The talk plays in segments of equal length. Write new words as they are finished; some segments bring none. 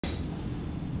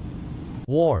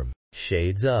warm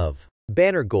shades of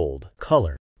banner gold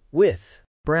color with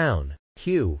brown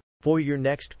hue for your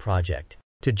next project.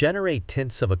 To generate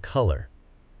tints of a color,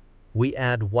 we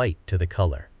add white to the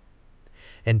color,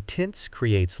 and tints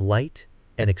creates light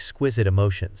and exquisite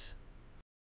emotions.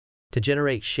 To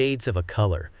generate shades of a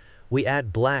color, we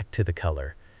add black to the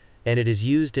color, and it is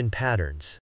used in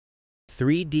patterns.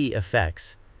 3D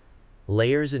effects,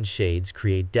 layers and shades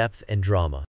create depth and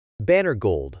drama. Banner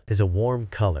gold is a warm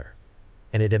color,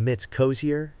 and it emits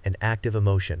cozier and active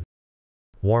emotion.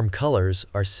 Warm colors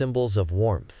are symbols of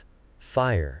warmth,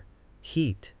 fire,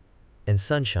 heat, and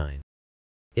sunshine.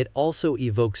 It also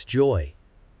evokes joy,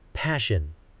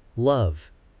 passion,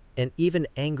 love, and even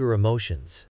anger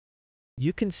emotions.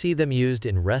 You can see them used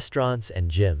in restaurants and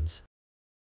gyms,